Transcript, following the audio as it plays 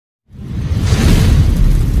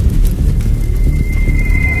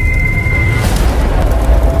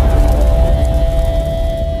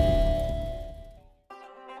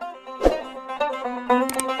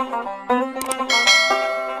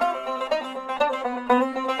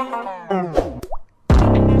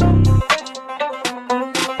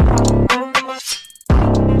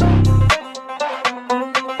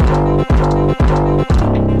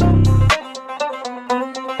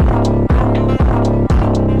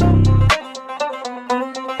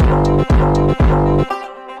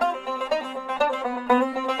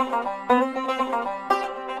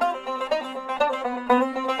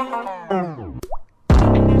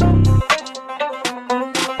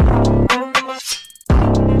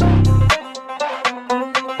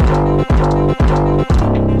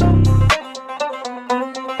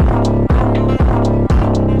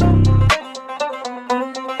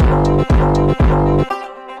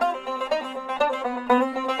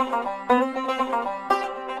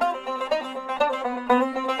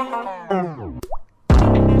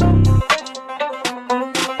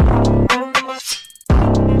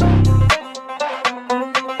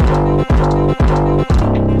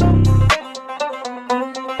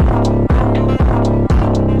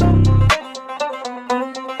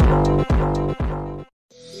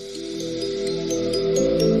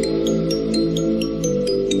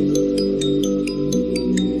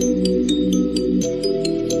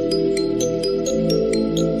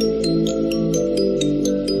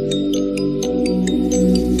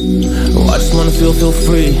feel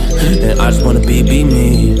free. And I just wanna be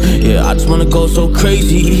me. Yeah, I just wanna go so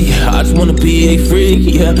crazy. I just wanna be a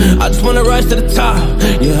freak. Yeah, I just wanna rise to the top.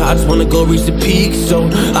 Yeah, I just wanna go reach the peak. So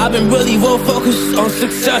I've been really real focused on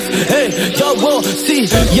success. Hey, y'all will see.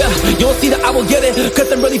 Yeah, you'll see that I will get it.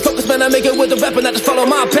 Cause I'm really focused, man, I make it with the rap. And I just follow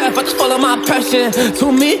my path, I just follow my passion.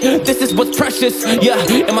 To me, this is what's precious. Yeah,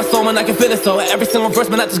 in my soul, man, I can feel it. So every single verse,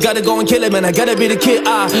 man, I just gotta go and kill it. Man, I gotta be the kid.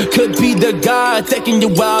 I could be the guy taking you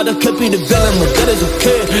wild. I could be the villain, but good as a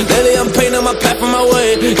kid. Lately I'm painting my path on my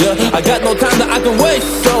way. Yeah, I got no time that I can waste.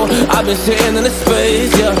 So I've been sitting in the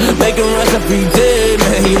space. Yeah, making runs every day.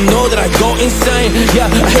 Man, you know that I go insane. Yeah,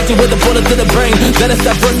 I hit you with a bullet to the brain. Let us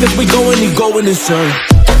stop first cause we going insane.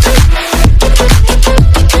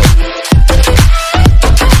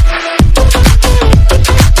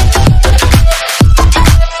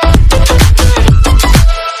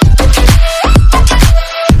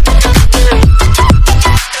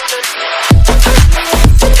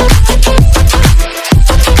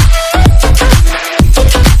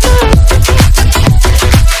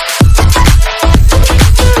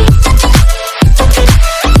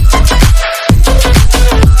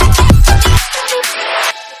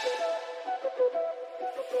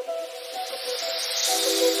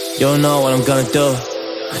 You don't know what I'm gonna do.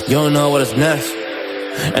 You don't know what is next.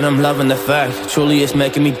 And I'm loving the fact, truly it's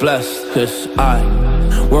making me blessed. Cause I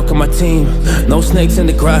work on my team, no snakes in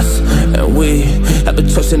the grass. And we have a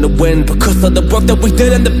trust in the wind because of the work that we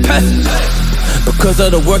did in the past. Because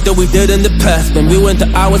of the work that we did in the past. When we went to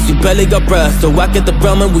hours, we barely got breath. So I get the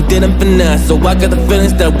realm and we didn't finesse. So I got the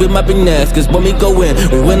feelings that we might be next. Cause when we go in,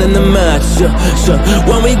 we win in the match.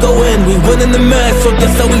 When we go in, we win in the match. So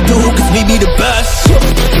that's how we do, cause we be the best.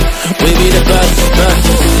 We be the best,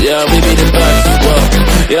 best. Yeah, we be the best.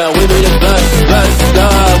 Yeah, we be the best, best.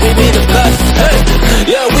 We be the best. Hey,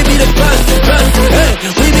 yeah, we be the best, best. Hey,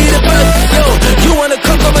 we be the best. Yo, you wanna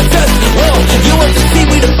come on my test? Whoa, you want to see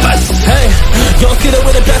we the best? Hey, you don't see that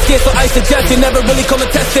we're the best kid, so I suggest you never really come and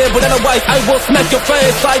test it. But otherwise, I will smack your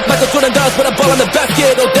face like Michael Jordan does with a ball on the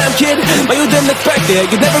basket. Oh damn kid, but you didn't expect it.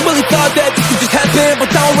 You never really thought that this could just happen. But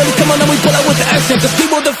now really come on and we pull out with the action. Cause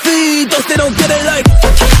people defeat those they don't get it like.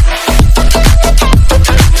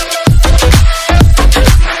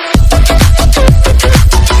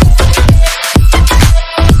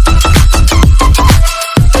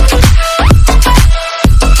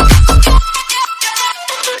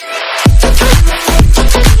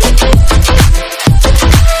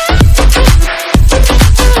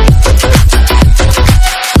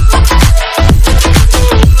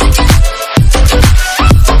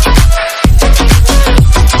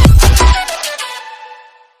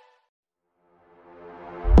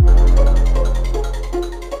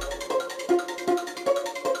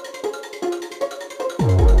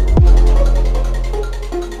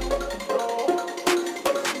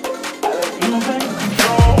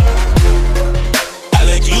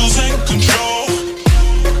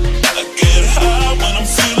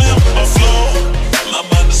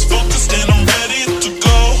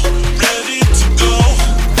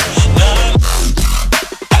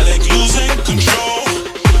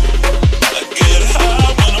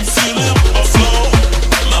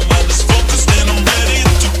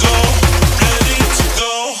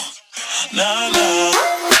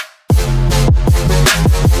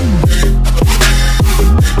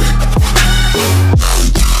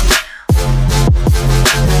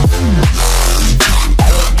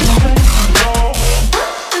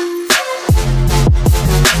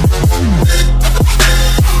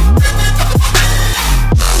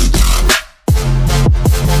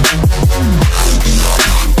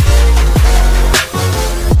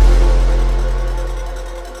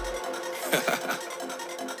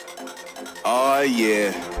 Oh yeah.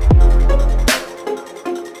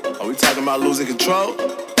 Are we talking about losing control?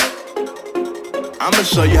 I'ma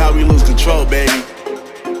show you how we lose control, baby.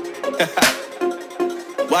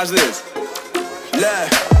 Watch this. Look,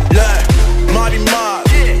 Marty Mark.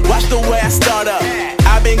 Watch the way I start up.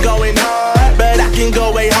 I've been going hard, but I can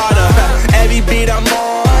go way harder. Every beat I'm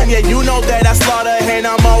on, yeah, you know that I slaughter. And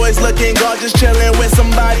I'm always looking gorgeous, chilling with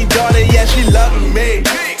somebody's daughter. Yeah, she loving me.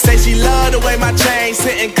 Say she love the way my chain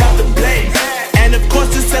sit and contemplate. And of course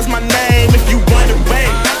it says my name if you wondering.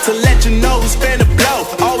 To let you know who's finna blow.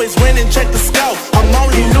 Always winning, check the scope. I'm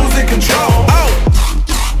only losing control. Oh,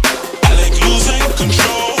 I like losing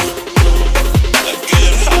control. I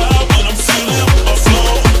get high when I'm feeling my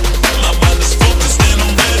flow. My mind is focused and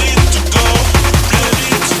I'm ready to go. Ready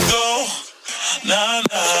to go. Nah,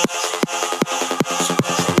 nah.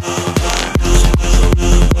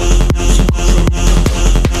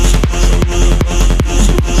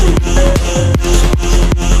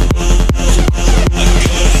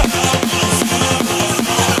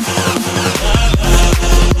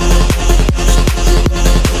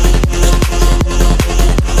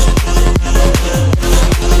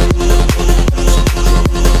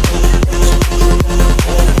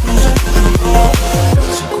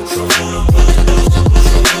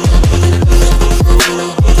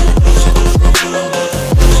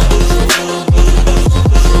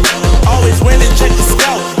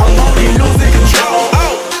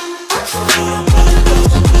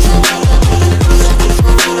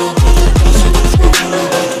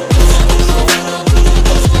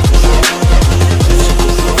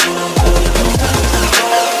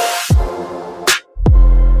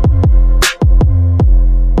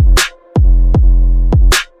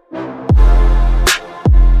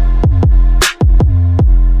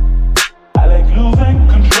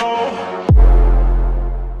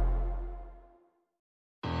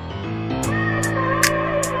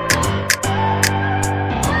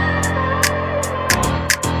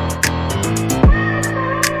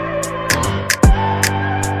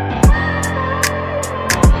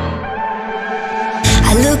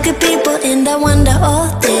 look at people and I wonder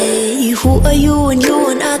all day, who are you and you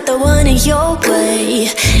are not the one in your way?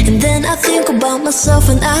 And then I think about myself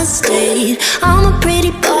and I state, I'm a pretty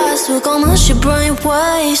boss with almost your brain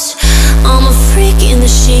waves. I'm a freak in the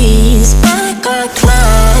sheets, but I got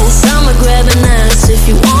class. I'ma grab an ass if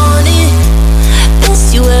you want it.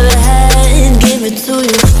 Best you ever had, give it to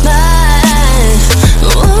you. Bye.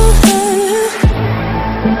 Ooh.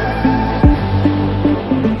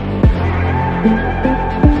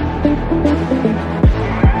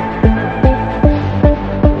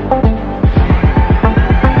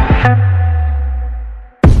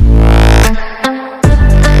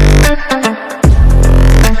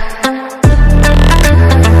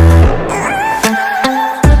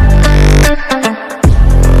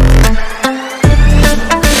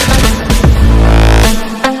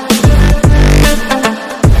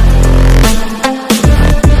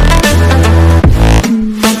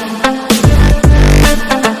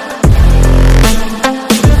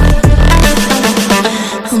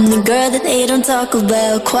 Talk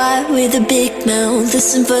about quiet with a big mouth.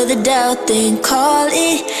 Listen for the doubt, then call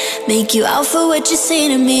it. Make you out for what you say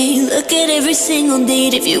to me. Look at every single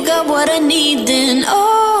date. If you got what I need, then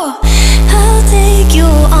oh, I'll take you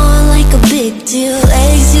on like a big deal.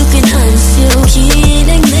 Legs you can unseal, key in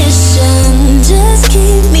ignition. Just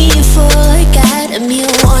keep me full like I had a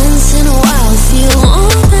meal. Once in a while, feel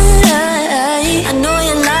alright. I know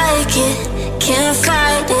you like it, can't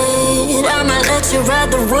fight it. I'ma let you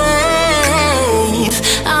ride the wave.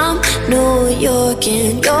 I'm New York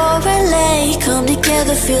and you're LA. Come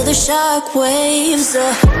together, feel the shock waves.